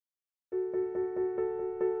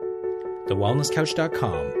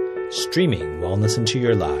thewellnesscouch.com, streaming wellness into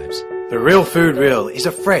your lives. The Real Food Real is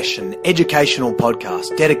a fresh and educational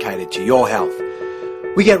podcast dedicated to your health.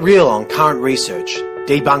 We get real on current research,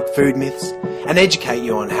 debunk food myths, and educate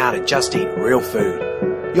you on how to just eat real food.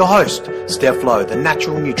 Your host, Steph Lowe, the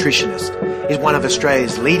natural nutritionist, is one of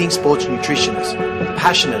Australia's leading sports nutritionists,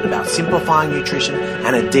 passionate about simplifying nutrition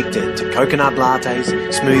and addicted to coconut lattes,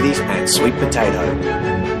 smoothies, and sweet potato.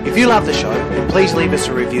 If you love the show, then please leave us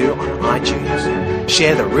a review on iTunes.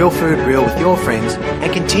 Share the Real Food Real with your friends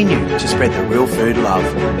and continue to spread the real food love.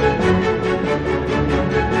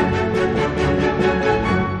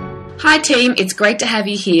 Hi team, it's great to have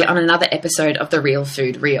you here on another episode of The Real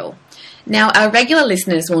Food Real. Now, our regular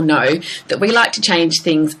listeners will know that we like to change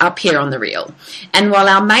things up here on The Real. And while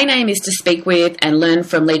our main aim is to speak with and learn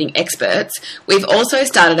from leading experts, we've also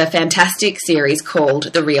started a fantastic series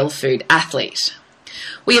called The Real Food Athlete.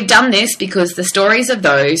 We have done this because the stories of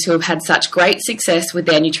those who have had such great success with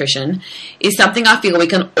their nutrition is something I feel we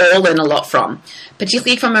can all learn a lot from,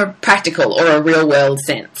 particularly from a practical or a real-world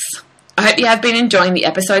sense. I hope you have been enjoying the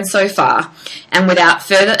episode so far, and without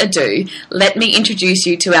further ado, let me introduce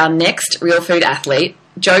you to our next Real Food Athlete,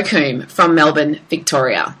 Jo Coombe from Melbourne,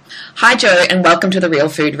 Victoria. Hi Jo, and welcome to The Real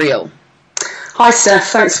Food Real. Hi Steph,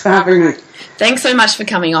 thanks for having me. Thanks so much for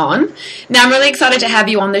coming on. Now, I'm really excited to have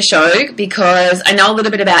you on the show because I know a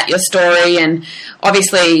little bit about your story, and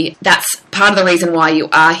obviously that's part of the reason why you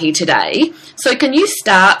are here today. So can you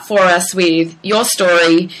start for us with your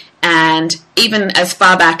story and even as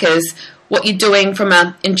far back as what you're doing from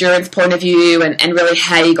an endurance point of view and really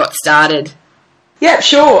how you got started? Yeah,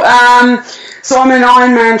 sure. So I'm an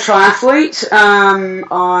Ironman triathlete. I'm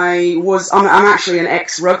actually an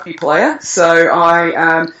ex-rugby player, so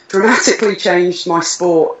I dramatically changed my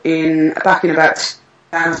sport back in about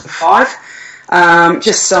 2005.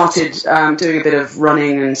 Just started doing a bit of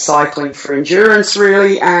running and cycling for endurance,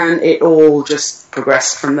 really, and it all just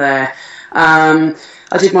progressed from there.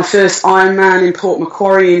 I did my first Ironman in Port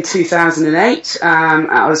Macquarie in 2008.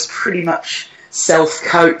 I was pretty much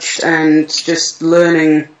self-coached and just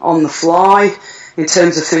learning on the fly in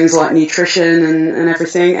terms of things like nutrition and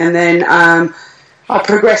everything. And then I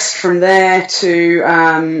progressed from there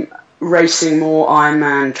to racing more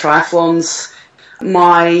Ironman triathlons.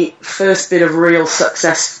 My first bit of real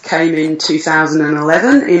success came in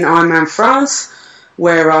 2011 in Ironman France,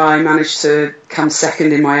 where I managed to come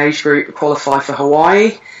second in my age group, qualify for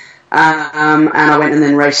Hawaii, and I went and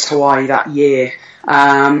then raced Hawaii that year.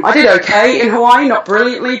 I did okay in Hawaii, not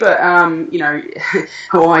brilliantly, but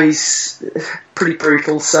Hawaii's pretty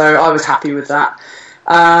brutal, so I was happy with that.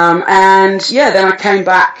 Then I came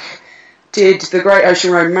back, did the Great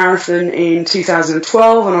Ocean Road Marathon in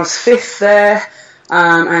 2012, and I was fifth there,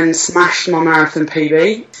 and smashed my marathon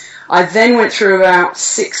PB. I then went through about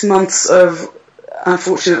 6 months of,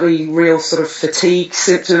 unfortunately, real sort of fatigue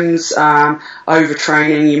symptoms,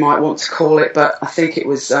 overtraining you might want to call it, but I think it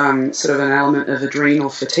was sort of an element of adrenal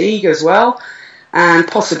fatigue as well, and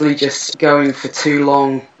possibly just going for too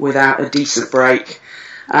long without a decent break.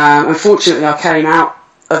 Unfortunately, I came out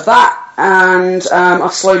of that, and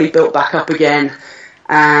I've slowly built back up again,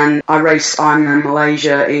 and I raced Ironman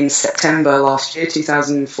Malaysia in September last year,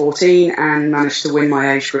 2014, and managed to win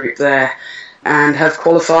my age group there, and have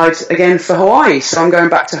qualified again for Hawaii. So I'm going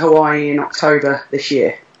back to Hawaii in October this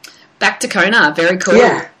year. Back to Kona, very cool.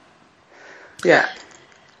 Yeah.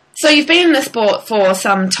 So you've been in the sport for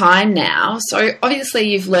some time now, so obviously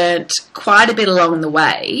you've learnt quite a bit along the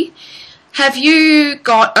way. Have you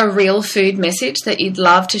got a real food message that you'd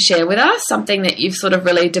love to share with us, something that you've sort of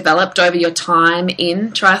really developed over your time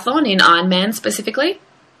in triathlon, in Ironman specifically?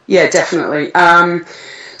 Yeah, definitely.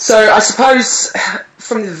 So I suppose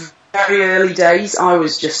from the very early days, I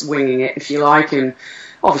was just winging it, if you like, and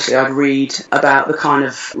obviously I'd read about the kind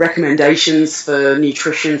of recommendations for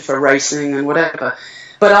nutrition for racing and whatever,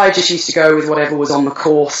 but I just used to go with whatever was on the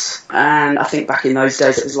course, and I think back in those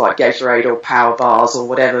days it was like Gatorade or Power Bars or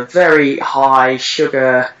whatever, very high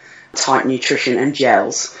sugar type nutrition and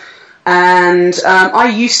gels. And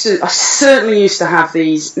I certainly used to have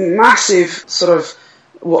these massive sort of,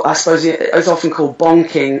 what I suppose is often called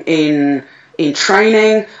bonking in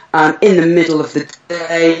training, in the middle of the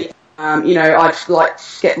day. I'd like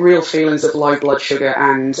get real feelings of low blood sugar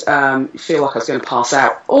and feel like I was going to pass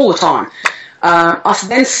out all the time. I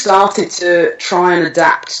then started to try and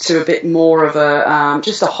adapt to a bit more of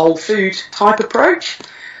just a whole food type approach.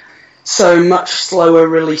 So much slower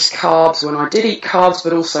release carbs when I did eat carbs,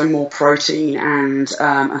 but also more protein and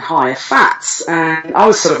higher fats. And I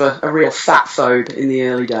was sort of a real fat phobe in the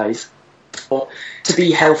early days. To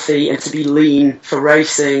be healthy and to be lean for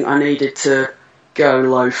racing, I needed to go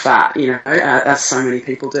low fat, as so many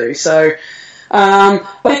people do. So,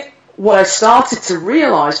 but what I started to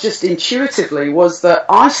realise just intuitively was that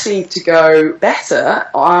I seemed to go better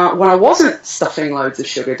when I wasn't stuffing loads of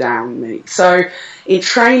sugar down me. So in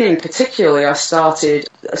training particularly, I started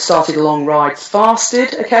long rides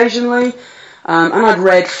fasted occasionally, and I'd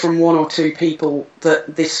read from one or two people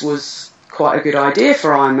that this was quite a good idea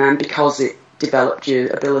for Ironman because it developed your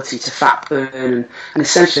ability to fat burn, and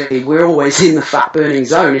essentially we're always in the fat burning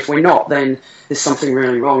zone. If we're not, then there's something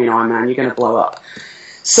really wrong in Ironman, you're going to blow up.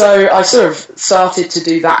 So I sort of started to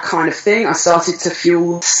do that kind of thing. I started to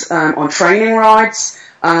fuel on training rides.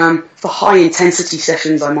 For high intensity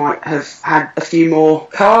sessions, I might have had a few more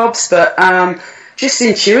carbs, but just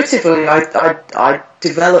intuitively, I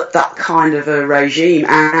developed that kind of a regime.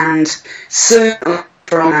 And certainly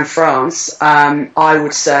for Ironman France, I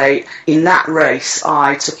would say in that race,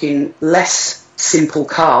 I took in less simple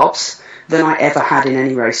carbs than I ever had in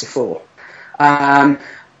any race before. And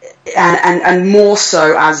more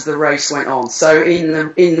so as the race went on. So in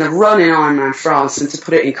the run in Ironman France, and to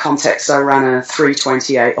put it in context, I ran a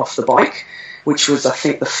 3:28 off the bike, which was I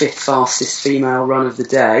think the 5th fastest female run of the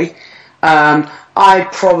day. I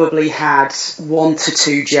probably had 1 to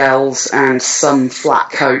 2 gels and some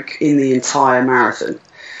flat Coke in the entire marathon.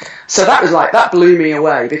 So that blew me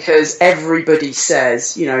away, because everybody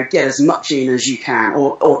says, get as much in as you can,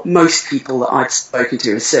 or most people that I'd spoken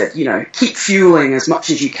to have said, keep fueling as much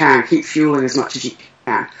as you can, keep fueling as much as you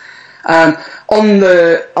can. On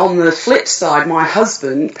the flip side, my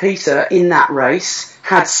husband, Peter, in that race,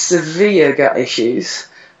 had severe gut issues,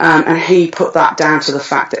 and he put that down to the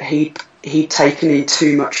fact that he'd taken in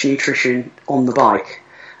too much nutrition on the bike.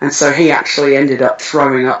 And so he actually ended up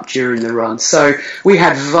throwing up during the run. So we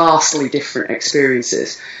had vastly different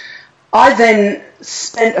experiences. I then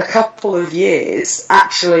spent a couple of years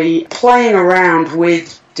actually playing around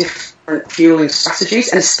with different fueling strategies,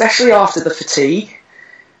 and especially after the fatigue,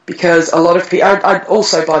 because a lot of people... I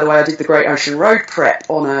also, by the way, I did the Great Ocean Road prep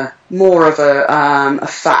on a more of a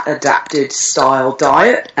fat-adapted style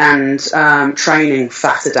diet, and training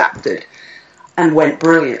fat-adapted, and went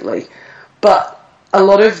brilliantly. But a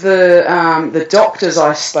lot of the doctors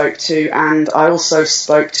I spoke to, and I also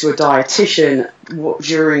spoke to a dietitian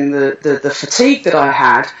during the fatigue that I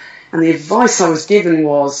had, and the advice I was given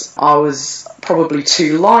was I was probably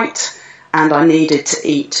too light and I needed to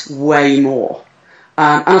eat way more.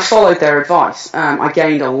 And I followed their advice. I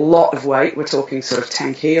gained a lot of weight, we're talking sort of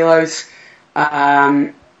 10 kilos,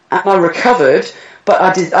 and I recovered, but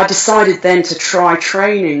I decided then to try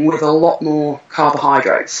training with a lot more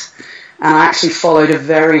carbohydrates. And I actually followed a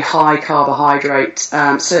very high carbohydrate,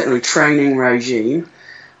 certainly training regime.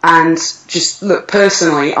 And just, look,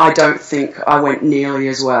 personally, I don't think I went nearly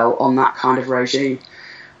as well on that kind of regime.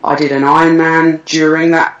 I did an Ironman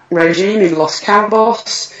during that regime in Los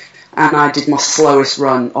Cabos, and I did my slowest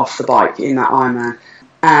run off the bike in that Ironman.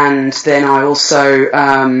 And then I also,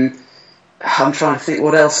 I'm trying to think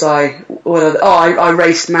what else I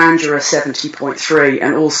raced Mandurah 70.3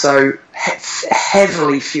 and also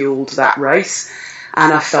heavily fueled that race,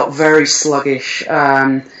 and I felt very sluggish.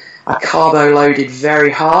 I carbo loaded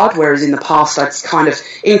very hard, whereas in the past I'd kind of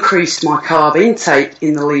increased my carb intake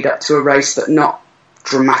in the lead up to a race, but not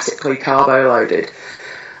dramatically carbo loaded.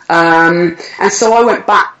 And so I went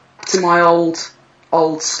back to my old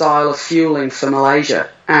style of fueling for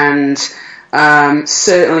Malaysia, and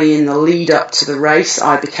certainly in the lead up to the race,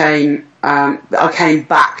 I came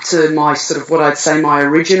back to my sort of what I'd say my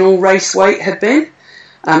original race weight had been,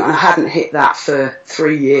 and I hadn't hit that for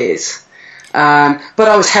 3 years. But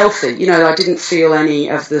I was healthy, I didn't feel any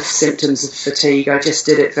of the symptoms of fatigue. I just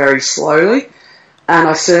did it very slowly, and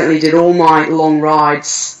I certainly did all my long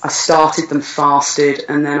rides. I started them fasted,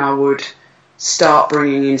 and then I would start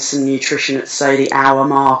bringing in some nutrition at, say, the hour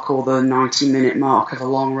mark or the 90-minute mark of a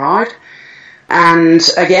long ride. And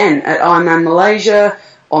again, at Ironman Malaysia,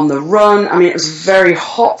 on the run, it was very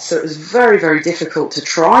hot, so it was very, very difficult to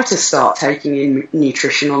try to start taking in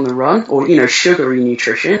nutrition on the run, or, sugary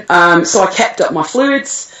nutrition. So I kept up my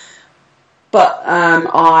fluids, but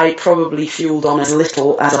I probably fueled on as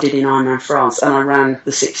little as I did in Ironman France, and I ran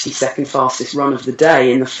the 60-second fastest run of the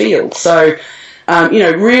day in the field. So,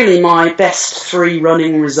 really my best 3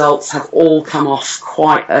 running results have all come off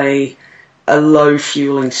quite a low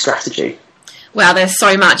fueling strategy. Wow, there's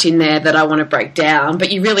so much in there that I want to break down, but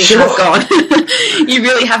you really have gone, you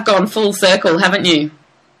really have gone full circle, haven't you?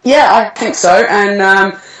 Yeah, I think so. And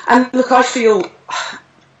look, I feel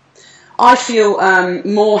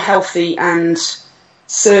more healthy and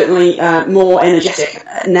certainly more energetic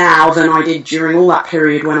now than I did during all that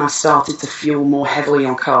period when I started to fuel more heavily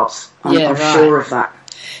on carbs. I'm sure of that.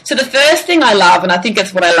 So the first thing I love, and I think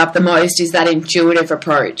it's what I love the most, is that intuitive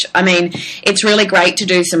approach. I mean, it's really great to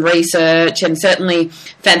do some research, and certainly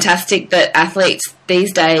fantastic that athletes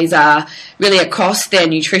these days are really across their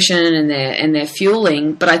nutrition and their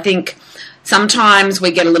fueling. But I think sometimes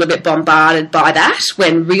we get a little bit bombarded by that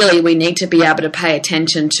when really we need to be able to pay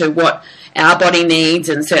attention to what our body needs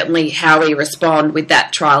and certainly how we respond with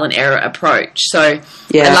that trial and error approach. So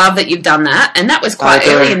I love that you've done that, and that was quite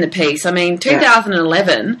early in the piece. I mean,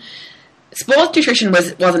 2011, sports nutrition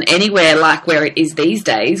wasn't anywhere like where it is these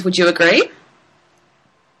days. Would you agree?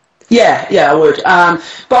 Yeah, I would.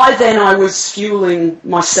 By then I was fueling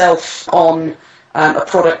myself on a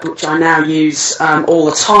product which I now use all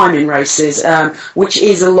the time in races, which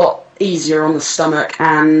is a lot easier on the stomach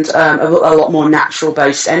and a lot more natural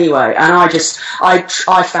based anyway. And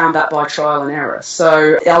I found that by trial and error.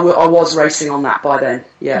 So I was racing on that by then.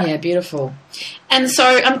 Yeah, beautiful. And so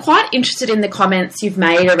I'm quite interested in the comments you've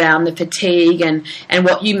made around the fatigue and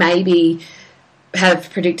what you maybe have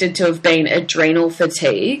predicted to have been adrenal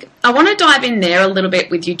fatigue. I want to dive in there a little bit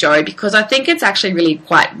with you, Joe, because I think it's actually really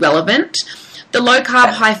quite relevant. The low carb,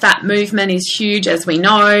 high fat movement is huge, as we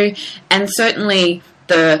know, and certainly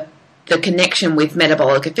the connection with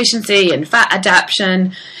metabolic efficiency and fat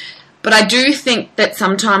adaptation. But I do think that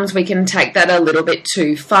sometimes we can take that a little bit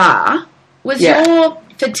too far. Was your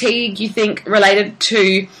fatigue, you think, related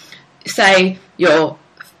to, say, your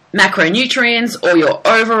macronutrients or your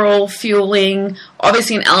overall fueling?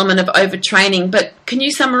 Obviously an element of overtraining, but can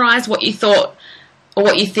you summarise what you thought or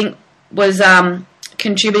what you think was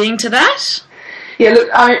contributing to that? Yeah,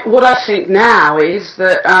 look, what I think now is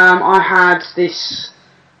that I had this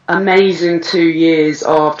amazing 2 years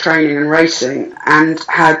of training and racing and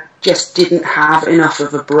just didn't have enough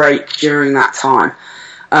of a break during that time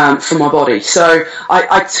for my body. So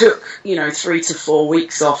I took 3 to 4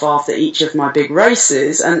 weeks off after each of my big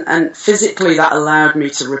races, and physically that allowed me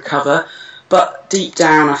to recover. But deep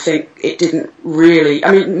down, I think it didn't really,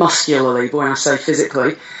 I mean muscularly, but when I say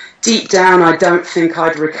physically, deep down I don't think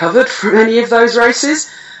I'd recovered from any of those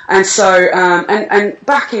races. And so, and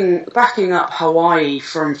backing up Hawaii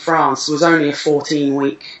from France was only a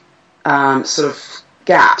 14-week sort of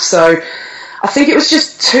gap. So I think it was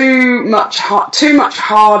just too much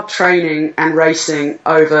hard training and racing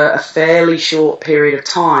over a fairly short period of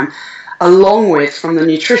time, along with, from the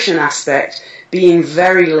nutrition aspect, being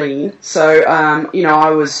very lean. So, I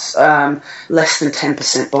was less than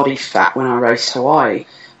 10% body fat when I raced Hawaii.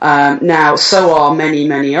 Now, so are many,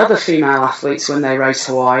 many other female athletes when they race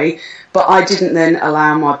Hawaii, but I didn't then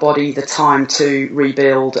allow my body the time to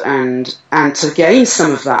rebuild and to gain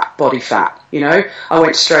some of that body fat. I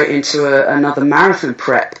went straight into another marathon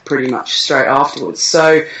prep pretty much straight afterwards.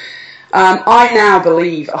 So I now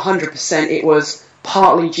believe 100% it was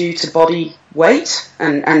partly due to body weight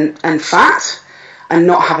and fat and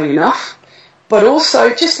not having enough, but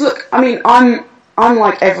also just look, I mean, I'm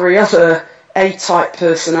like every other A-type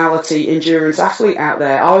personality endurance athlete out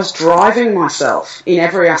there. I was driving myself in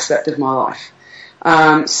every aspect of my life.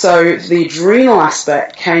 So the adrenal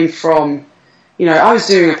aspect came from, I was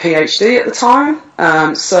doing a PhD at the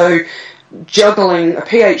time. So juggling a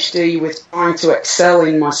PhD with trying to excel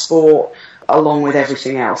in my sport along with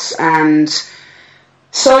everything else. And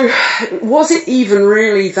so was it even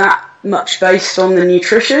really that much based on the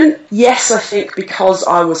nutrition? Yes, I think because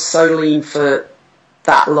I was so lean for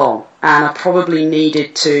that long, and I probably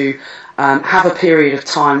needed to have a period of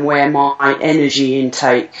time where my energy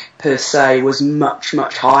intake per se was much,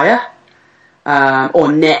 much higher,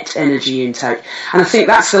 or net energy intake. And I think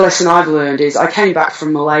that's the lesson I've learned is I came back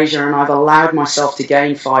from Malaysia and I've allowed myself to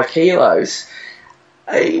gain 5 kilos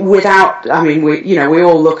without, I mean, we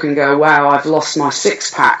all look and go, wow, I've lost my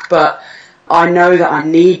 6-pack, but I know that I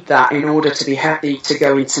need that in order to be happy to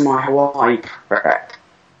go into my Hawaii prep.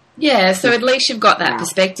 Yeah, so at least you've got that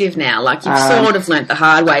perspective now. Like you've sort of learnt the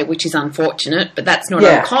hard way, which is unfortunate, but that's not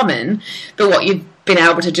uncommon. But what you've been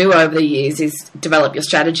able to do over the years is develop your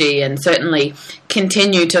strategy and certainly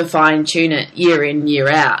continue to fine-tune it year in,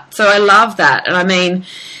 year out. So I love that. And I mean,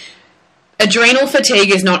 adrenal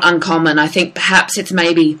fatigue is not uncommon. I think perhaps it's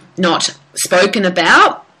maybe not spoken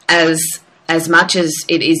about as much as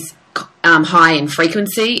it is high in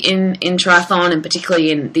frequency in triathlon, and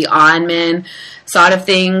particularly in the Ironman side of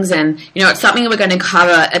things. And it's something we're going to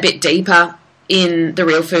cover a bit deeper in the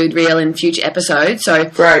Real Food Reel in future episodes, so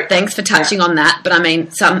thanks for touching on that. But I mean,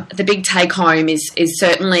 the big take home is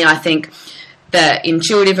certainly, I think, the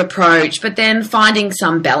intuitive approach, but then finding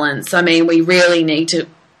some balance. I mean, we really need to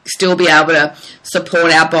still be able to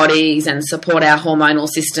support our bodies and support our hormonal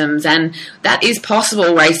systems. And that is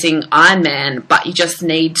possible racing Ironman, but you just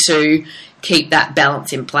need to keep that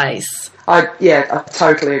balance in place. I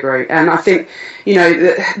totally agree. And I think,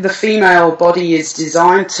 the female body is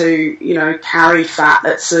designed to, carry fat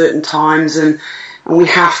at certain times, and we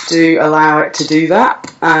have to allow it to do that.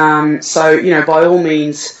 So, by all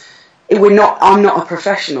means, I'm not a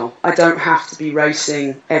professional. I don't have to be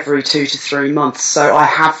racing every 2 to 3 months. So I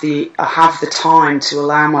have the time to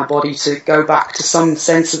allow my body to go back to some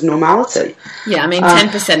sense of normality. Yeah, I mean,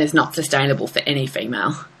 10% is not sustainable for any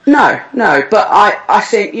female. No, but I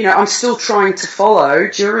think, I'm still trying to follow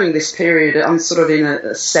during this period. I'm sort of in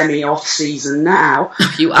a semi-off season now.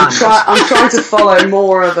 You are. I'm trying to follow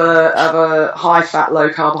more of a high-fat,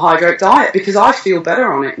 low-carbohydrate diet because I feel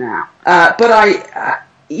better on it now. But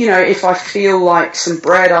if I feel like some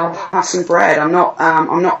bread, I'll have some bread. I'm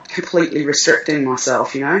not completely restricting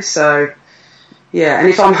myself, So, yeah. And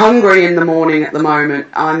if I'm hungry in the morning at the moment,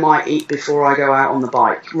 I might eat before I go out on the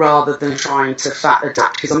bike rather than trying to fat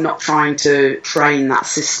adapt because I'm not trying to train that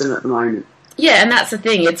system at the moment. Yeah, and that's the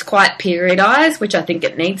thing. It's quite periodised, which I think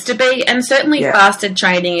it needs to be. And certainly fasted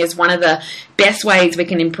training is one of the best ways we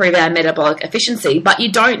can improve our metabolic efficiency. But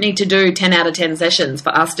you don't need to do 10 out of 10 sessions for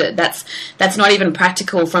us to... That's not even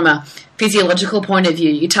practical from a physiological point of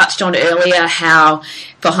view. You touched on earlier how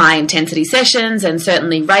for high-intensity sessions and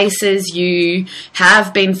certainly races, you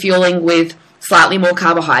have been fueling with slightly more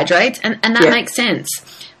carbohydrates, and that makes sense.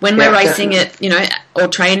 When we're racing definitely. at, or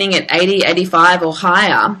training at 80, 85 or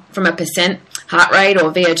higher from a percent heart rate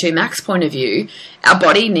or VO2 max point of view, our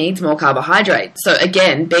body needs more carbohydrates. So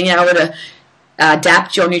again, being able to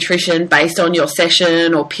adapt your nutrition based on your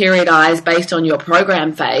session or periodize based on your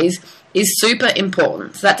program phase is super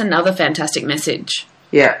important. So that's another fantastic message.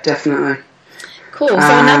 Yeah, definitely. Cool. So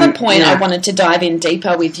another point I wanted to dive in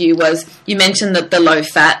deeper with you was you mentioned that the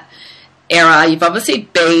low-fat era. You've obviously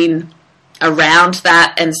been around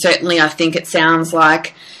that, and certainly I think it sounds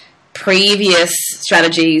like previous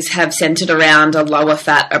strategies have centered around a lower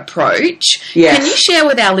fat approach. Yes. Can you share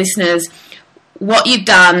with our listeners what you've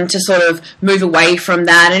done to sort of move away from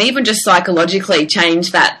that and even just psychologically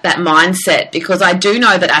change that mindset? Because I do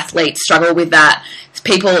know that athletes struggle with that.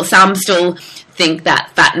 Some still think that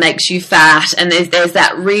fat makes you fat, and there's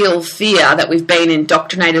that real fear that we've been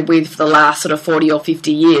indoctrinated with for the last sort of 40 or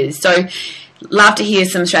 50 years. So love to hear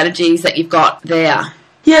some strategies that you've got there.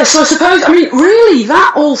 Yeah, so I suppose, really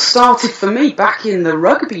that all started for me back in the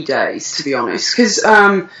rugby days, to be honest, because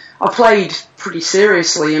I played pretty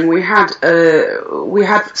seriously, and we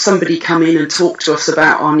had somebody come in and talk to us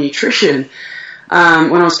about our nutrition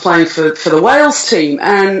when I was playing for the Wales team,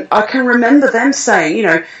 and I can remember them saying,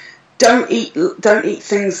 don't eat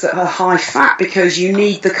things that are high fat because you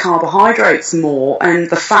need the carbohydrates more and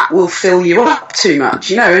the fat will fill you up too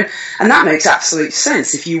much, and that makes absolute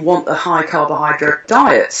sense if you want a high carbohydrate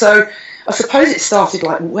diet. So I suppose it started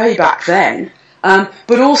like way back then,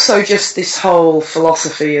 but also just this whole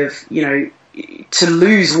philosophy of, to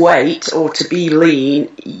lose weight or to be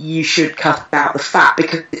lean, you should cut out the fat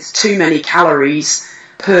because it's too many calories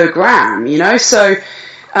per gram, so...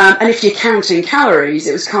 and if you're counting calories,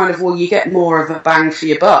 it was kind of, well, you get more of a bang for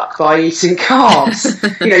your buck by eating carbs.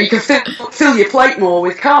 You can fill your plate more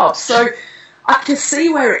with carbs. So I can see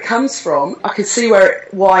where it comes from. I can see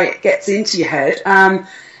why it gets into your head.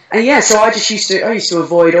 So I used to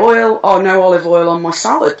avoid oil. Oh, no olive oil on my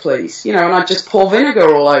salad, please. And I'd just pour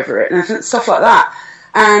vinegar all over it and stuff like that.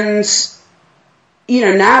 And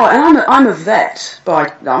now, and I'm a vet,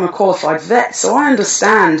 I'm a qualified vet, so I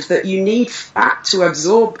understand that you need fat to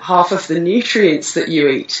absorb half of the nutrients that you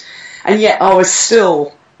eat. And yet I was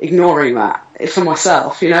still ignoring that for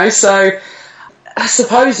myself, So I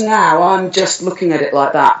suppose now I'm just looking at it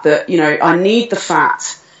like that, I need the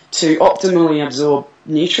fat to optimally absorb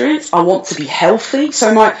nutrients. I want to be healthy.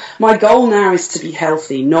 So my goal now is to be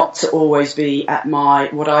healthy, not to always be at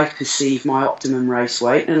what I perceive my optimum race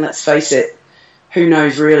weight. And let's face it, who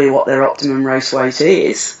knows really what their optimum race weight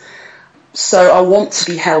is. So I want to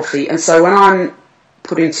be healthy. And so when I'm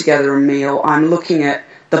putting together a meal, I'm looking at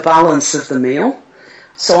the balance of the meal.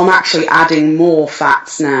 So I'm actually adding more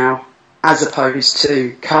fats now as opposed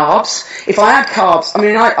to carbs. If I add carbs,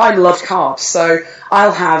 I love carbs. So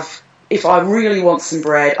if I really want some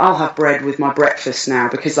bread, I'll have bread with my breakfast now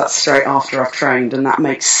because that's straight after I've trained and that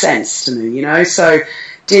makes sense to me, So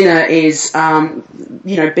dinner is,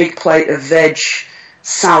 big plate of veg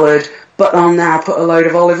salad, but I'll now put a load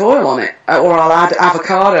of olive oil on it, or I'll add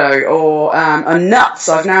avocado or nuts.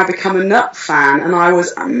 I've now become a nut fan, and I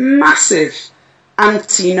was a massive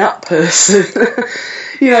anti-nut person,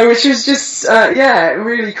 which was just,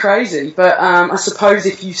 really crazy. But I suppose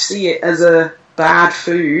if you see it as a bad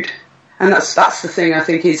food, and that's the thing, I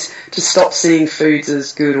think, is to stop seeing foods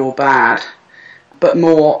as good or bad, but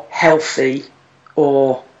more healthy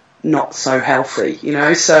or not so healthy,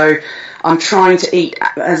 So I'm trying to eat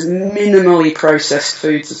as minimally processed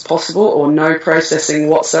foods as possible, or no processing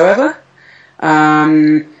whatsoever.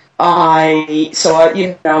 I'm buying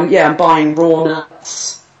raw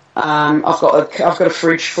nuts. I've got a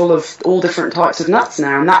fridge full of all different types of nuts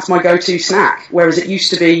now, and that's my go-to snack. Whereas it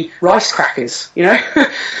used to be rice crackers, Yeah.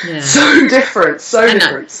 So different. So,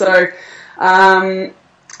 I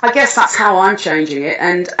guess that's how I'm changing it,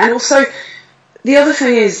 and also the other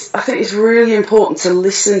thing is, I think it's really important to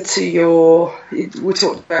listen to we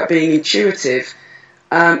talked about being intuitive.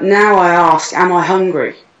 Now I ask, am I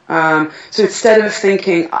hungry? So instead of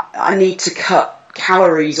thinking I need to cut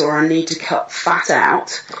calories or I need to cut fat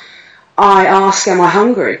out, I ask, am I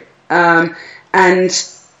hungry? And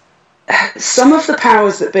some of the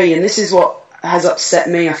powers that be, and this is what has upset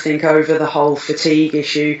me, I think, over the whole fatigue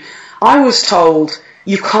issue, I was told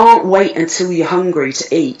you can't wait until you're hungry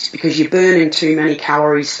to eat because you're burning too many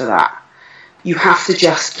calories for that. You have to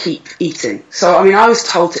just keep eating. So, I was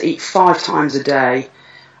told to eat 5 times a day,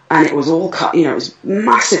 and it was all it was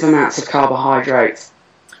massive amounts of carbohydrates.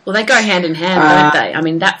 Well, they go hand in hand, don't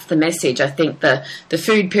they? That's the message. I think the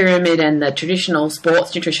food pyramid and the traditional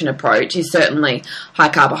sports nutrition approach is certainly high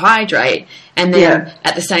carbohydrate. And then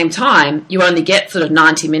at the same time, you only get sort of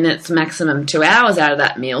 90 minutes, maximum 2 hours out of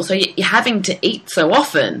that meal. So you're having to eat so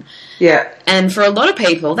often. Yeah. And for a lot of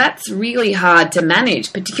people, that's really hard to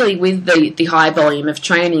manage, particularly with the high volume of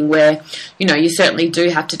training where, you certainly do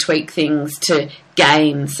have to tweak things to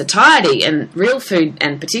gain satiety. And real food,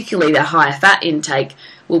 and particularly the higher fat intake,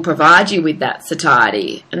 will provide you with that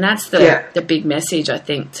satiety. And that's the big message, I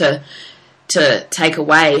think, to take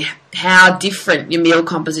away how different your meal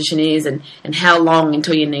composition is and how long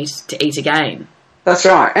until you need to eat again. That's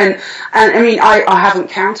right. And I haven't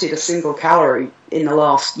counted a single calorie in the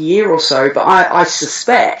last year or so, but I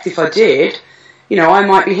suspect if I did, I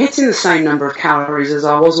might be hitting the same number of calories as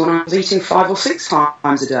I was when I was eating 5 or 6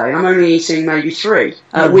 times a day. I'm only eating maybe 3,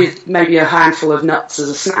 with maybe a handful of nuts as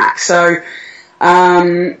a snack. So,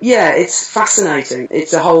 it's fascinating.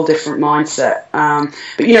 It's a whole different mindset. But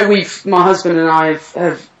my husband and I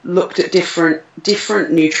have looked at different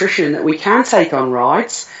nutrition that we can take on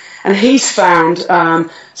rides, and he's found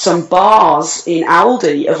some bars in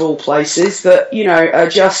Aldi of all places that are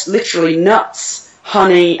just literally nuts,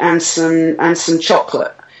 honey, and some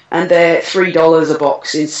chocolate, and they're $3 a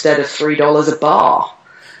box instead of $3 a bar.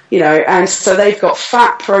 And so they've got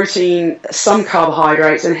fat, protein, some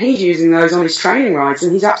carbohydrates, and he's using those on his training rides,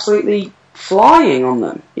 and he's absolutely flying on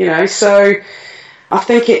them. So I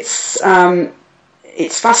think it's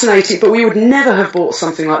fascinating, but we would never have bought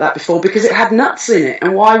something like that before because it had nuts in it,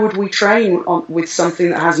 and why would we train with something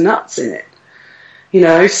that has nuts in it?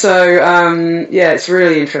 It's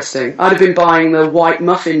really interesting. I'd have been buying the white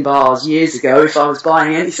muffin bars years ago if I was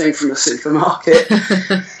buying anything from the supermarket.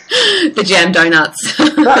 The jam donuts.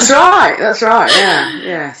 That's right,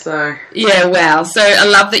 yeah. So yeah, wow. So I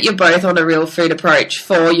love that you're both on a real food approach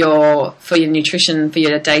for your nutrition, for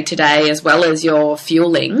your day-to-day, as well as your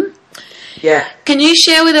fueling. Yeah. Can you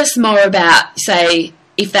share with us more about, say,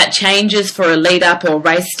 if that changes for a lead-up or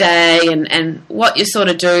race day, and what you sort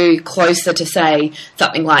of do closer to, say,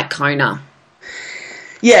 something like Kona?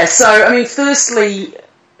 Yeah, so, firstly,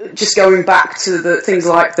 just going back to the things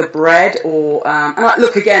like the bread or...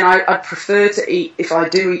 I prefer to eat... If I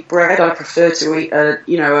do eat bread, I prefer to eat a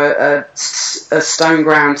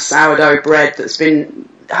stone-ground sourdough bread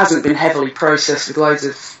hasn't been heavily processed with loads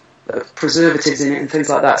of preservatives in it and things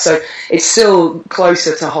like that. So it's still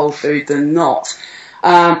closer to whole food than not.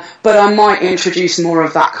 But I might introduce more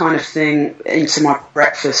of that kind of thing into my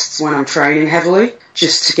breakfasts when I'm training heavily,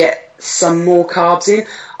 just to get some more carbs in.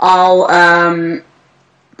 I'll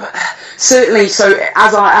certainly. So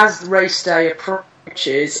as race day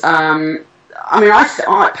approaches,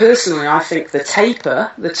 I personally think the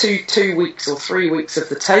taper, the two weeks or 3 weeks of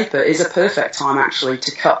the taper, is a perfect time actually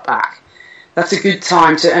to cut back. That's a good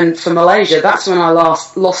time and for Malaysia, that's when I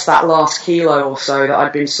lost that last kilo or so that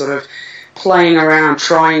I'd been sort of playing around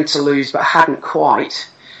trying to lose but hadn't quite.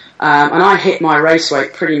 And I hit my race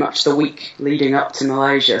weight pretty much the week leading up to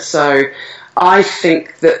Malaysia. So I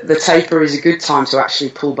think that the taper is a good time to actually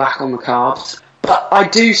pull back on the carbs. But I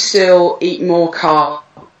do still eat more carbs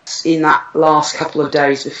in that last couple of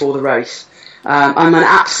days before the race. I'm an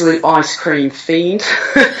absolute ice cream fiend.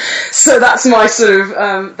 So that's my sort of,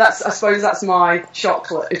 I suppose that's my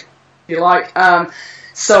chocolate, if you like.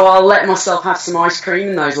 So I'll let myself have some ice cream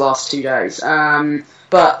in those last 2 days. And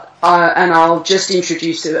I'll just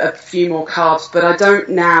introduce a few more carbs, but I don't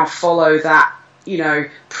now follow that,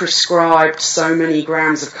 prescribed so many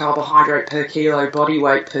grams of carbohydrate per kilo body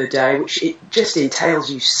weight per day, which it just entails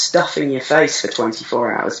you stuffing your face for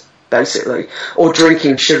 24 hours, basically, or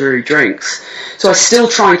drinking sugary drinks. So I still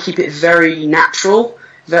try and keep it very natural,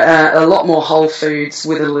 a lot more whole foods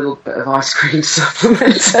with a little bit of ice cream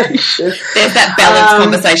supplementation. There's that balance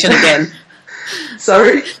conversation again.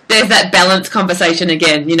 Sorry? There's that balance conversation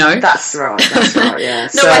again, That's right, yeah.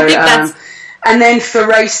 No, I think that's... And then for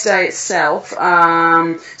race day itself,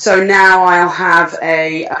 so now I'll have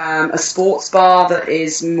a sports bar that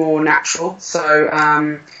is more natural. So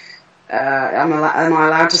am I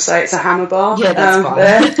allowed to say it's a hammer bar? Yeah, that's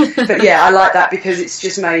fine. But yeah, I like that because it's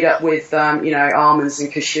just made up with almonds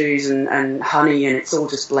and cashews and honey, and it's all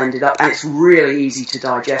just blended up, and it's really easy to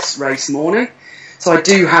digest race morning. So I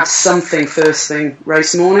do have something first thing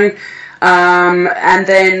race morning, and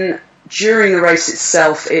then during the race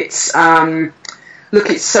itself, it's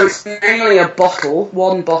it's mainly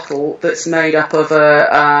one bottle that's made up of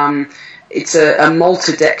it's a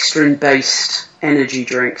maltodextrin based energy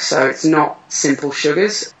drink, so it's not simple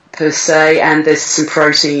sugars per se, and there's some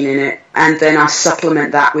protein in it, and then I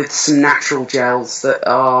supplement that with some natural gels that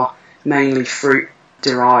are mainly fruit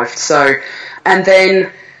derived. So, and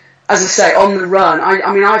then, as I say, on the run,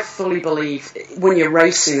 I fully believe when you're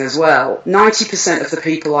racing as well, 90% of the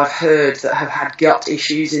people I've heard that have had gut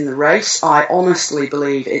issues in the race, I honestly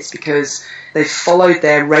believe it's because they've followed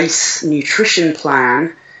their race nutrition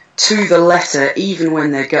plan to the letter, even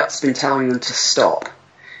when their gut's been telling them to stop.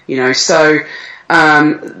 So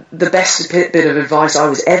the best bit of advice I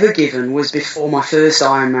was ever given was before my first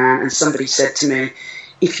Ironman, and somebody said to me,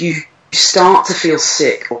 if you start to feel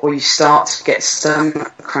sick or you start to get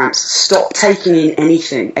stomach cramps, stop taking in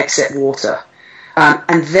anything except water.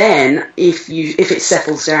 And then if it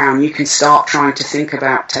settles down, you can start trying to think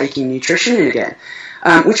about taking nutrition in again,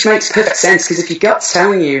 which makes perfect sense, because if your gut's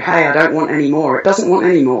telling you, hey, I don't want any more, it doesn't want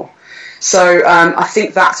any more. So I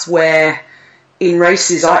think that's where in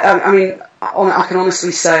races, I can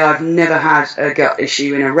honestly say I've never had a gut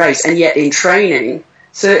issue in a race, and yet in training,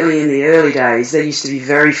 certainly in the early days, there used to be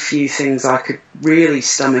very few things I could really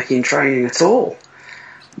stomach in training at all.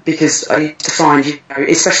 Because I used to find,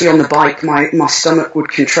 especially on the bike, my stomach would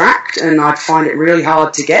contract and I'd find it really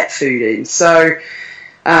hard to get food in. So,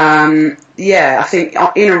 I think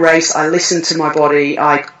in a race, I listen to my body,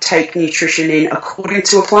 I take nutrition in according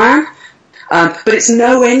to a plan, but it's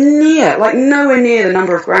nowhere near the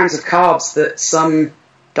number of grams of carbs that some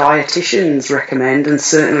dietitians recommend, and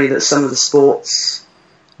certainly that some of the sports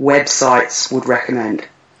websites would recommend.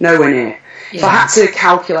 Nowhere near. Yeah. If I had to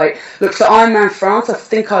calculate, look, for Ironman France, I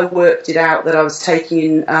think I worked it out that I was taking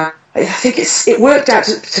in, I think it worked out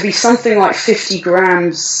to be something like 50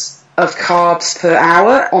 grams of carbs per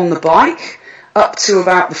hour on the bike, up to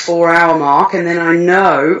about the 4-hour mark, and then I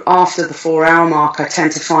know after the 4-hour mark I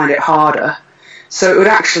tend to find it harder, so it would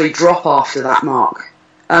actually drop after that mark.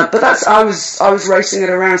 But I was racing at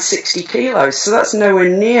around 60 kilos, so that's nowhere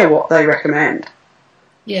near what they recommend.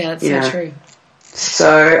 Yeah, that's so true.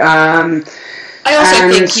 So, I also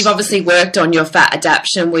think you've obviously worked on your fat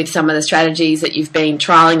adaptation with some of the strategies that you've been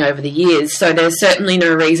trialling over the years, so there's certainly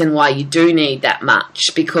no reason why you do need that much,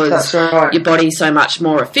 because your body's so much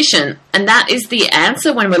more efficient. And that is the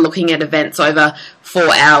answer when we're looking at events over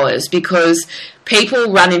 4 hours, because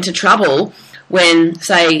people run into trouble when,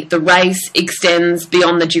 say, the race extends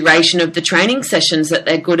beyond the duration of the training sessions that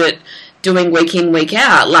they're good at doing week in, week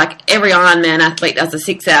out. Like, every Ironman athlete does a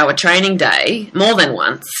 6-hour training day more than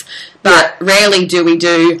once, but rarely do we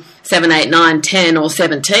do 7, 8, 9, 10 or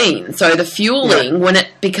 17. So the fueling, when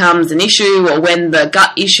it becomes an issue or when the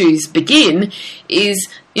gut issues begin, is,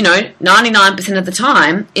 99% of the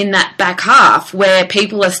time in that back half, where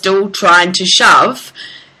people are still trying to shove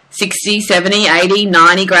 60, 70, 80,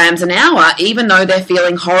 90 grams an hour, even though they're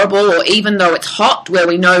feeling horrible, or even though it's hot, where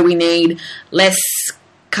we know we need less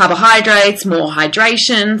carbohydrates, more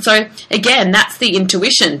hydration. So again, that's the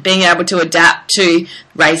intuition, being able to adapt to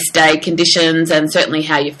race day conditions and certainly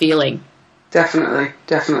how you're feeling. Definitely.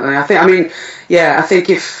 I think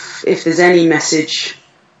if there's any message,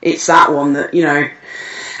 it's that one, that,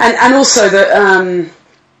 and also that,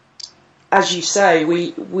 as you say,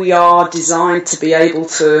 we are designed to be able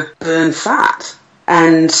to burn fat.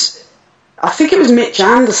 And I think it was Mitch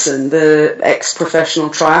Anderson, the ex-professional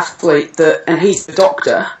triathlete, and he's the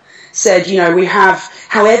doctor, said, we have,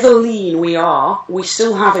 however lean we are, we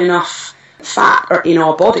still have enough fat in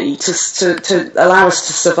our body to allow us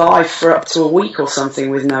to survive for up to a week or something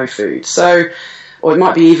with no food. So, or it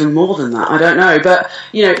might be even more than that, I don't know. But,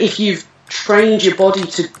 if you've trained your body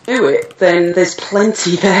to do it, then there's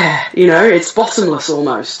plenty there, it's bottomless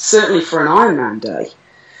almost, certainly for an Ironman day.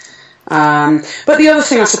 But the other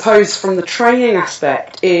thing, I suppose, from the training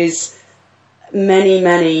aspect is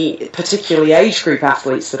many, particularly age group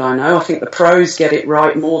athletes that I know, I think the pros get it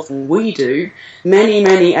right more than we do.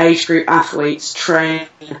 Many age group athletes train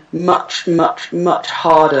much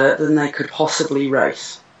harder than they could possibly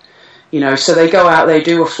race. So they go out, they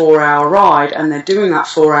do a 4-hour ride, and they're doing that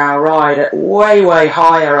 4-hour ride at way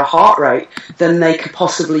higher a heart rate than they could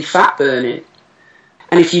possibly fat burn in.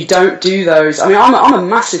 And if you don't do those, I'm a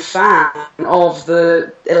massive fan of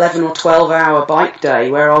the 11 or 12-hour bike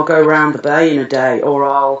day where I'll go around the bay in a day, or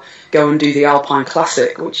I'll go and do the Alpine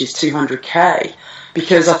Classic, which is 200k,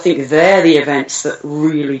 because I think they're the events that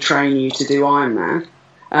really train you to do Ironman.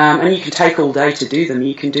 And you can take all day to do them.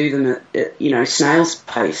 You can do them at snail's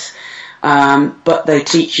pace. But they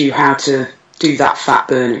teach you how to do that fat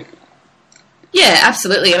burning. Yeah,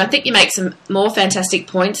 absolutely. And I think you make some more fantastic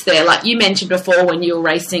points there. Like you mentioned before, when you were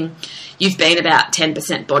racing, you've been about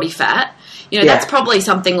 10% body fat. That's probably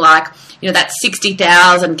something like, that's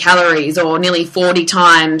 60,000 calories, or nearly 40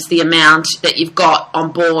 times the amount that you've got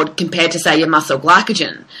on board compared to, say, your muscle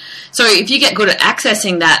glycogen. So if you get good at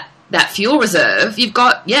accessing that fuel reserve, you've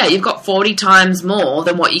got 40 times more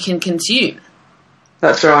than what you can consume.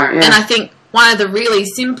 That's right, yeah. And I think one of the really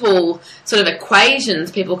simple sort of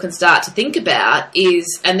equations people can start to think about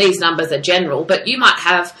is, and these numbers are general, but you might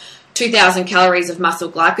have 2,000 calories of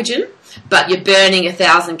muscle glycogen, but you're burning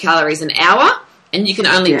 1,000 calories an hour, and you can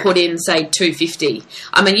only put in, say, 250.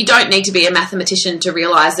 I mean, you don't need to be a mathematician to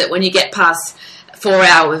realise that when you get past a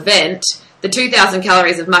 4-hour event, the 2,000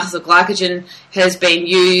 calories of muscle glycogen has been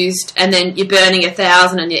used, and then you're burning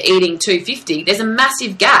 1,000 and you're eating 250. There's a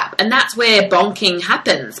massive gap, and that's where bonking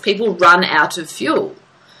happens. People run out of fuel.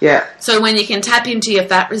 Yeah. So when you can tap into your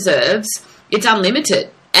fat reserves, it's unlimited,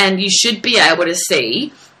 and you should be able to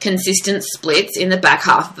see consistent splits in the back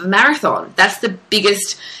half of a marathon. That's the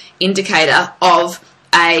biggest indicator of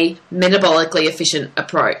a metabolically efficient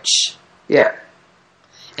approach. Yeah.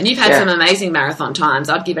 And you've had some amazing marathon times.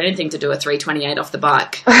 I'd give anything to do a 3:28 off the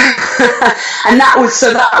bike. And that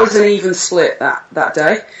was an even split that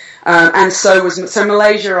day. And so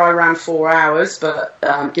Malaysia, I ran 4 hours, but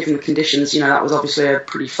given the conditions, that was obviously a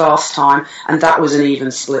pretty fast time, and that was an even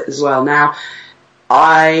split as well. Now,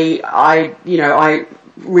 I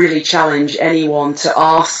really challenge anyone to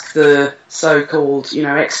ask the so-called,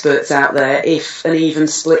 experts out there if an even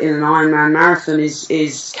split in an Ironman marathon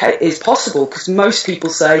is possible, because most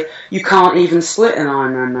people say you can't even split an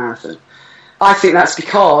Ironman marathon. I think that's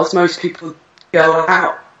because most people go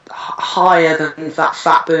out higher than that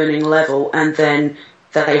fat burning level, and then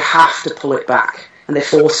they have to pull it back, and they're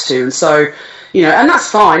forced to. And so, and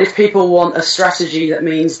that's fine if people want a strategy that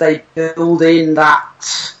means they build in that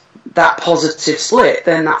positive split,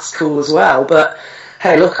 then that's cool as well. But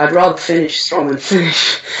hey, look, I'd rather finish strong than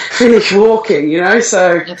finish walking,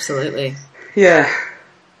 so absolutely. Yeah,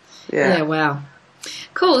 wow,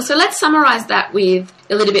 cool. So let's summarize that with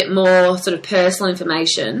a little bit more sort of personal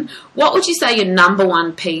information. What would you say your number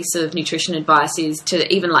one piece of nutrition advice is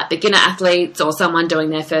to even like beginner athletes, or someone doing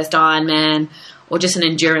their first Ironman, or just an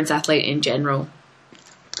endurance athlete in general?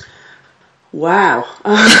 Wow.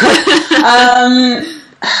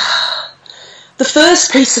 The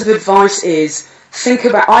first piece of advice is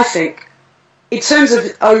I think, in terms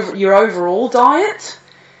of your overall diet,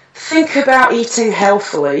 think about eating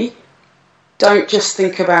healthily. Don't just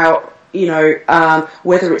think about,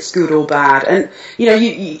 whether it's good or bad. And,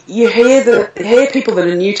 you hear people that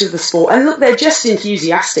are new to the sport, and look, they're just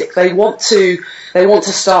enthusiastic. They want to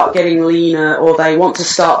start getting leaner, or they want to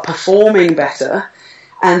start performing better.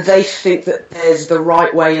 And they think that there's the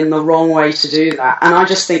right way and the wrong way to do that. And I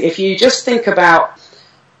just think if you just think about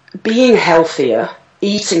being healthier,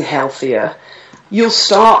 eating healthier, you'll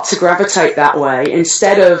start to gravitate that way,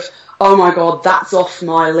 instead of, oh my God, that's off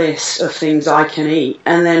my list of things I can eat,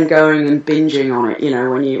 and then going and binging on it,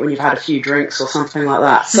 when you've had a few drinks or something like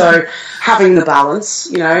that. So having the balance,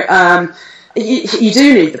 you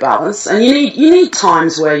do need the balance, and you need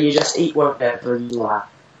times where you just eat whatever you like.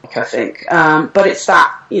 I think. But it's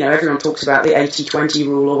that, everyone talks about the 80-20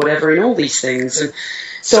 rule or whatever in all these things. And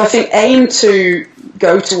so I think aim to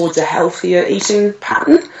go towards a healthier eating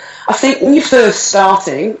pattern. I think when you're first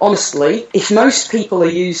starting, honestly, if most people are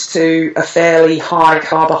used to a fairly high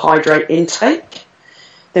carbohydrate intake,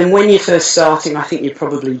 then when you're first starting, I think you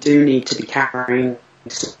probably do need to be carrying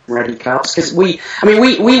some ready carbs, because we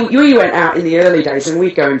went out in the early days and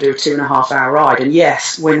we'd go and do a 2.5 hour ride, and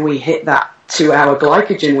yes, when we hit that 2 hour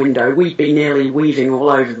glycogen window, we'd be nearly weaving all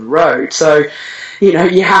over the road. So,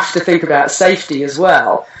 you have to think about safety as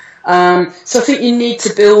well. So I think you need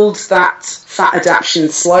to build that fat adaptation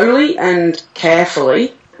slowly and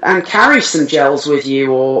carefully, and carry some gels with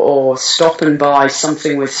you, or stop and buy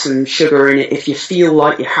something with some sugar in it if you feel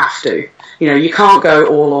like you have to. You can't go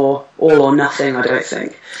all or nothing, I don't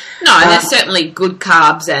think. No, and there's certainly good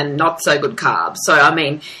carbs and not so good carbs. So,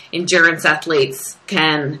 endurance athletes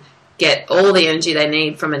can get all the energy they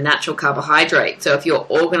need from a natural carbohydrate. So if you're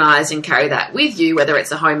organised and carry that with you, whether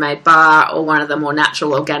it's a homemade bar or one of the more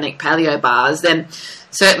natural organic paleo bars, then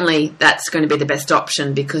certainly that's going to be the best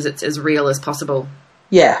option because it's as real as possible.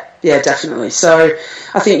 Yeah, definitely. So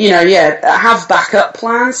I think, have backup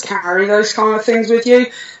plans, carry those kind of things with you,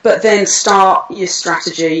 but then start your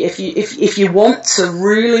strategy. If you want to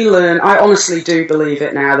really learn, I honestly do believe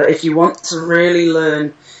it now, that if you want to really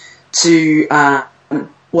learn to,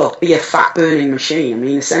 be a fat burning machine,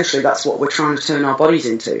 essentially that's what we're trying to turn our bodies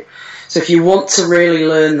into. So if you want to really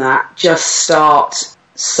learn that, just start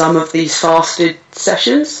some of these fasted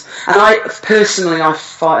sessions, and I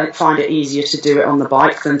find it easier to do it on the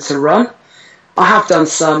bike than to run. I have done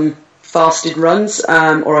some fasted runs,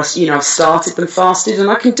 or I've started them fasted, and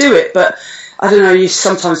I can do it, but I don't know, you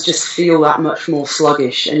sometimes just feel that much more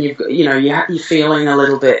sluggish, and you're feeling a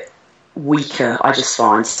little bit weaker, I just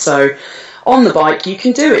find. So on the bike you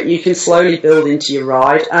can do it, you can slowly build into your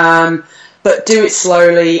ride, but do it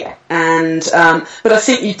slowly, and but I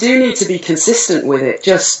think you do need to be consistent with it,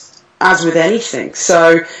 just as with anything.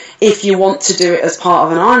 So if you want to do it as part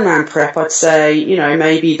of an Ironman prep, I'd say,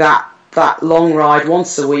 maybe that long ride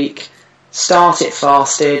once a week, start it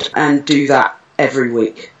fasted and do that every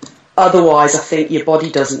week. Otherwise, I think your body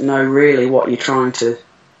doesn't know really what you're trying to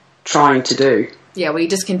do. Yeah, well, you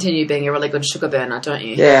just continue being a really good sugar burner, don't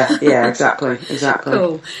you? Yeah, exactly.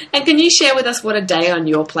 Cool. And can you share with us what a day on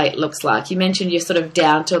your plate looks like? You mentioned you're sort of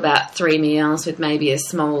down to about 3 meals with maybe a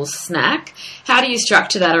small snack. How do you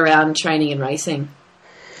structure that around training and racing?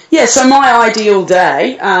 Yeah, so my ideal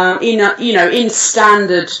day,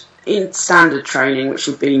 in standard training, which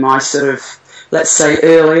would be my sort of, let's say,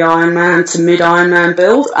 early Ironman to mid Ironman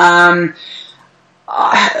build,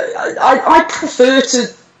 I prefer to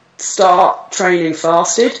start training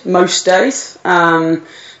fasted most days. So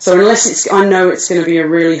unless I know it's going to be a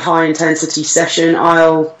really high intensity session,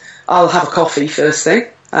 I'll have a coffee first thing.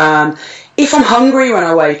 If I'm hungry when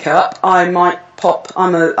I wake up, I might pop.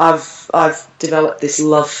 I've developed this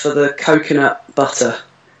love for the coconut butter.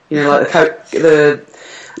 Like the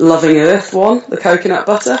Loving Earth one, the coconut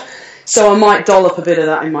butter. So I might dollop a bit of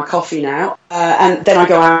that in my coffee now, and then I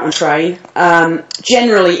go out and train.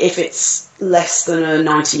 Generally, if it's less than a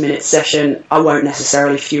 90-minute session, I won't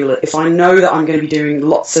necessarily fuel it. If I know that I'm going to be doing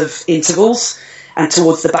lots of intervals, and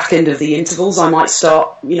towards the back end of the intervals I might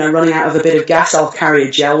start, running out of a bit of gas, I'll carry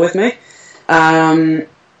a gel with me.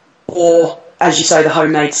 Or, as you say, the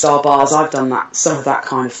homemade style bars, I've done some of that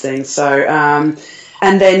kind of thing. So,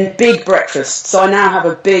 and then big breakfast. So I now have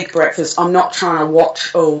a big breakfast. I'm not trying to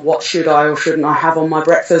watch, what should I or shouldn't I have on my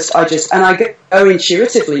breakfast. I go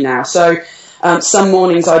intuitively now. So some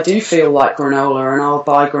mornings I do feel like granola, and I'll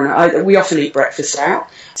buy granola. We often eat breakfast out.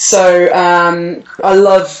 So I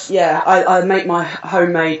make my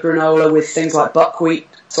homemade granola with things like buckwheat.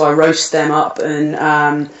 So I roast them up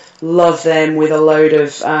and love them with a load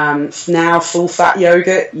of now full fat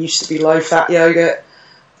yogurt. Used to be low fat yogurt.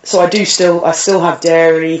 So I still have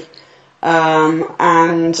dairy,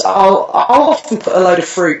 and I'll often put a load of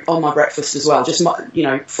fruit on my breakfast as well, just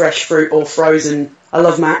fresh fruit or frozen. I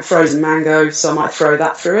love frozen mango, so I might throw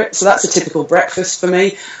that through it. So that's a typical breakfast for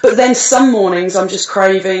me. But then some mornings I'm just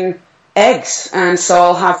craving eggs, and so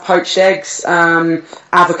I'll have poached eggs,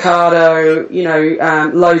 avocado,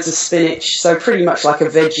 loads of spinach. So pretty much like a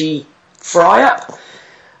veggie fry up,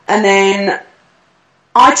 and then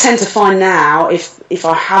I tend to find now, if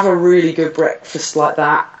I have a really good breakfast like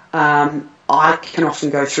that, I can often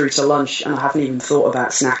go through to lunch and I haven't even thought about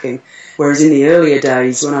snacking. Whereas in the earlier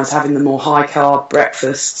days, when I was having the more high-carb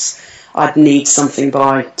breakfasts, I'd need something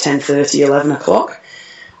by 10:30, 11 o'clock.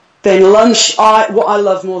 Then lunch, what I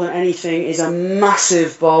love more than anything is a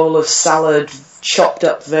massive bowl of salad, chopped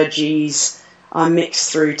up veggies. I mix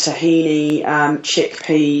through tahini,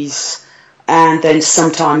 chickpeas, and then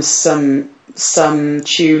sometimes some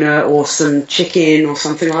tuna or some chicken or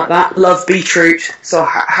something like that. Love beetroot, so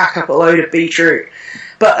I hack up a load of beetroot,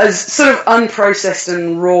 but as sort of unprocessed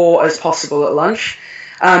and raw as possible at lunch.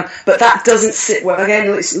 But that doesn't sit well.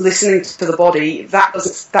 Again, listening to the body, that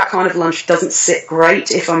kind of lunch doesn't sit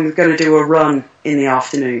great if I'm going to do a run in the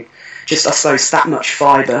afternoon. Just, I suppose, that much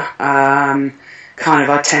fibre.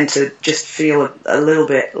 I tend to just feel a little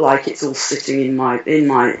bit like it's all sitting in my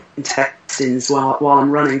intestines while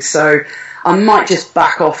I'm running. So I might just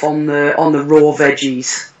back off on the raw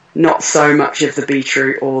veggies, not so much of the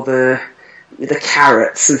beetroot or the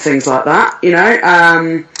carrots and things like that, you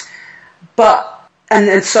know.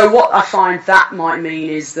 And so what I find that might mean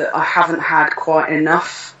is that I haven't had quite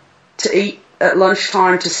enough to eat at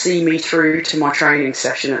lunchtime to see me through to my training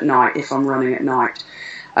session at night if I'm running at night.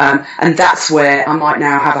 And that's where I might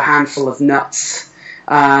now have a handful of nuts.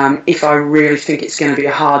 If I really think it's going to be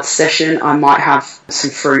a hard session, I might have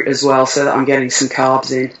some fruit as well so that I'm getting some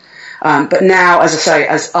carbs in. But now, as I say,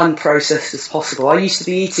 as unprocessed as possible. I used to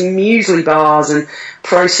be eating muesli bars and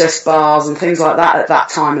processed bars and things like that at that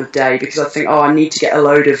time of day because I think, I need to get a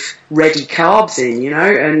load of ready carbs in, you know,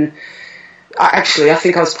 and I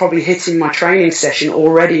think I was probably hitting my training session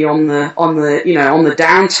already on the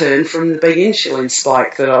downturn from the big insulin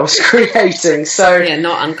spike that I was creating. So yeah,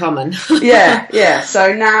 not uncommon. yeah.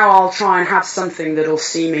 So now I'll try and have something that'll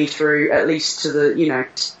see me through at least to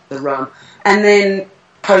the run, and then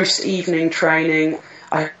post evening training,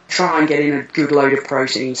 I try and get in a good load of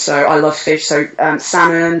protein. So I love fish, so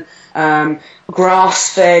salmon,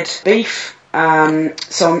 grass-fed beef.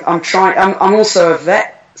 So I'm also a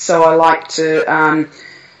vet. So I like to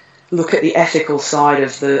look at the ethical side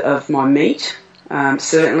of my meat,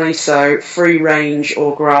 certainly. So free range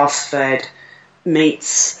or grass-fed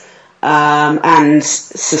meats and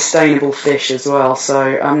sustainable fish as well. So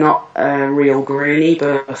I'm not a real greenie,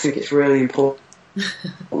 but I think it's really important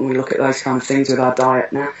when we look at those kind of things with our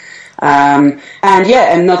diet now. And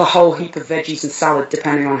another whole heap of veggies and salad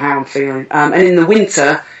depending on how I'm feeling. And in the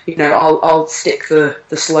winter, I'll stick the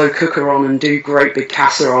slow cooker on and do great big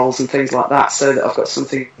casseroles and things like that so that I've got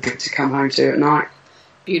something good to come home to at night.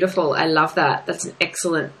 Beautiful. I love that. That's an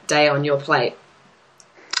excellent day on your plate.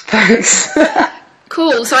 Thanks.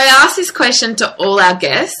 Cool. So I asked this question to all our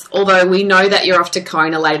guests, although we know that you're off to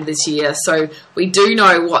Kona later this year, so we do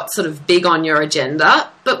know what's sort of big on your agenda.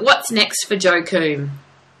 But what's next for Joe Coombe?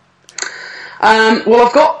 Well,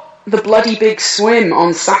 I've got the bloody big swim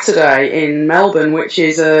on Saturday in Melbourne, which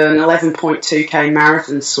is an 11.2k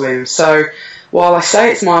marathon swim. So while I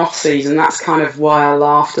say it's my off season, that's kind of why I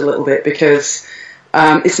laughed a little bit because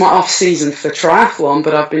it's my off season for triathlon,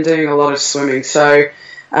 but I've been doing a lot of swimming. So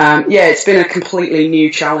it's been a completely new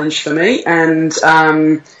challenge for me and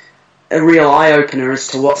a real eye-opener as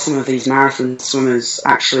to what some of these marathon swimmers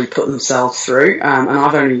actually put themselves through. And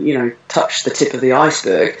I've only, touched the tip of the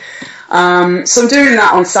iceberg. So I'm doing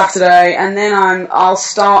that on Saturday, and then I'll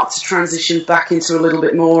start to transition back into a little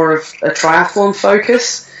bit more of a triathlon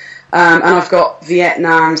focus. And I've got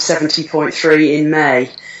Vietnam 70.3 in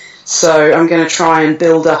May. So I'm going to try and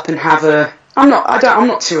build up and have I'm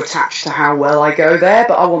not too attached to how well I go there,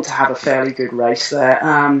 but I want to have a fairly good race there.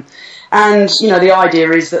 And the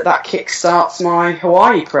idea is that kick-starts my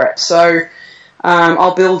Hawaii prep. So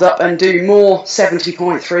I'll build up and do more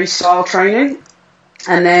 70.3 style training.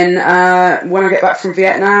 And then when I get back from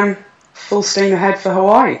Vietnam, full steam ahead for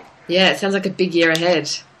Hawaii. Yeah, it sounds like a big year ahead.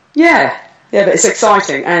 Yeah, but it's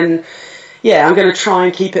exciting. And I'm going to try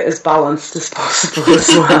and keep it as balanced as possible as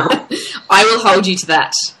well. I will hold you to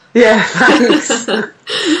that. Yeah, thanks.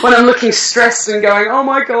 When I'm looking stressed and going, oh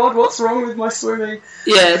my God, what's wrong with my swimming?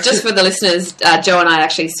 Yeah, just for the listeners, Joe and I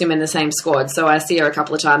actually swim in the same squad, so I see her a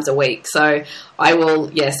couple of times a week. So I will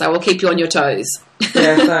keep you on your toes.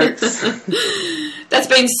 Yeah, thanks. That's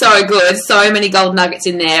been so good. So many gold nuggets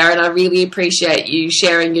in there, and I really appreciate you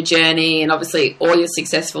sharing your journey and obviously all your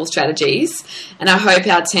successful strategies. And I hope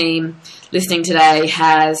our team listening today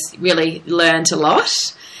has really learned a lot.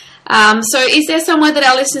 So is there somewhere that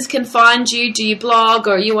our listeners can find you? Do you blog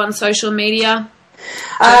or are you on social media?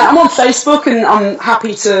 I'm on Facebook and I'm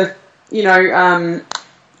happy to,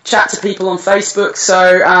 chat to people on Facebook.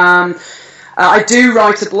 So I do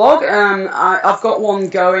write a blog. I've got one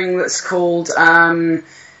going that's called My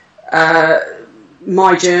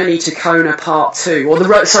Journey to Kona Part 2, or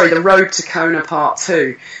the Road to Kona Part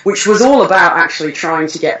 2, which was all about actually trying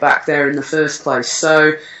to get back there in the first place.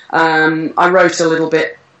 So I wrote a little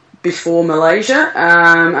bit before Malaysia,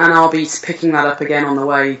 and I'll be picking that up again on the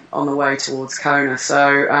way towards Kona.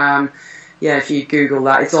 So if you Google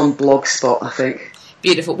that, it's on Blogspot, I think.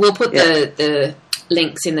 Beautiful. We'll put the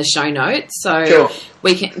links in the show notes so sure.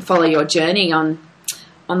 We can follow your journey on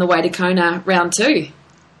the way to Kona round 2.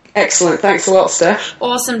 Excellent. Thanks a lot, Steph.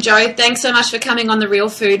 Awesome, Joe. Thanks so much for coming on The Real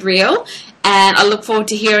Food Real. And I look forward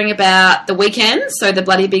to hearing about the weekend, so the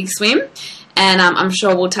Bloody Big Swim. And I'm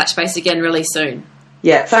sure we'll touch base again really soon.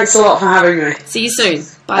 Yeah, thanks a lot for having me. See you soon.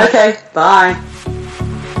 Bye. Okay, bye.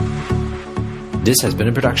 This has been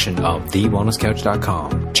a production of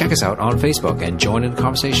TheWellnessCouch.com. Check us out on Facebook and join in the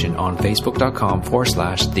conversation on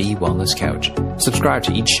Facebook.com/The Wellness Couch. Subscribe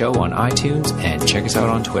to each show on iTunes and check us out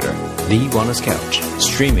on Twitter. The Wellness Couch,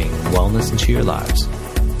 streaming wellness into your lives.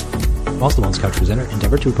 Whilst the Wellness Couch presenter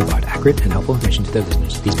endeavor to provide accurate and helpful information to their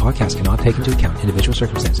listeners, these podcasts cannot take into account individual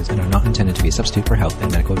circumstances and are not intended to be a substitute for health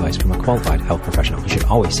and medical advice from a qualified health professional. You should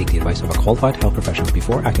always seek the advice of a qualified health professional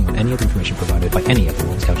before acting on any of the information provided by any of the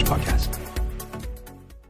Wellness Couch podcasts.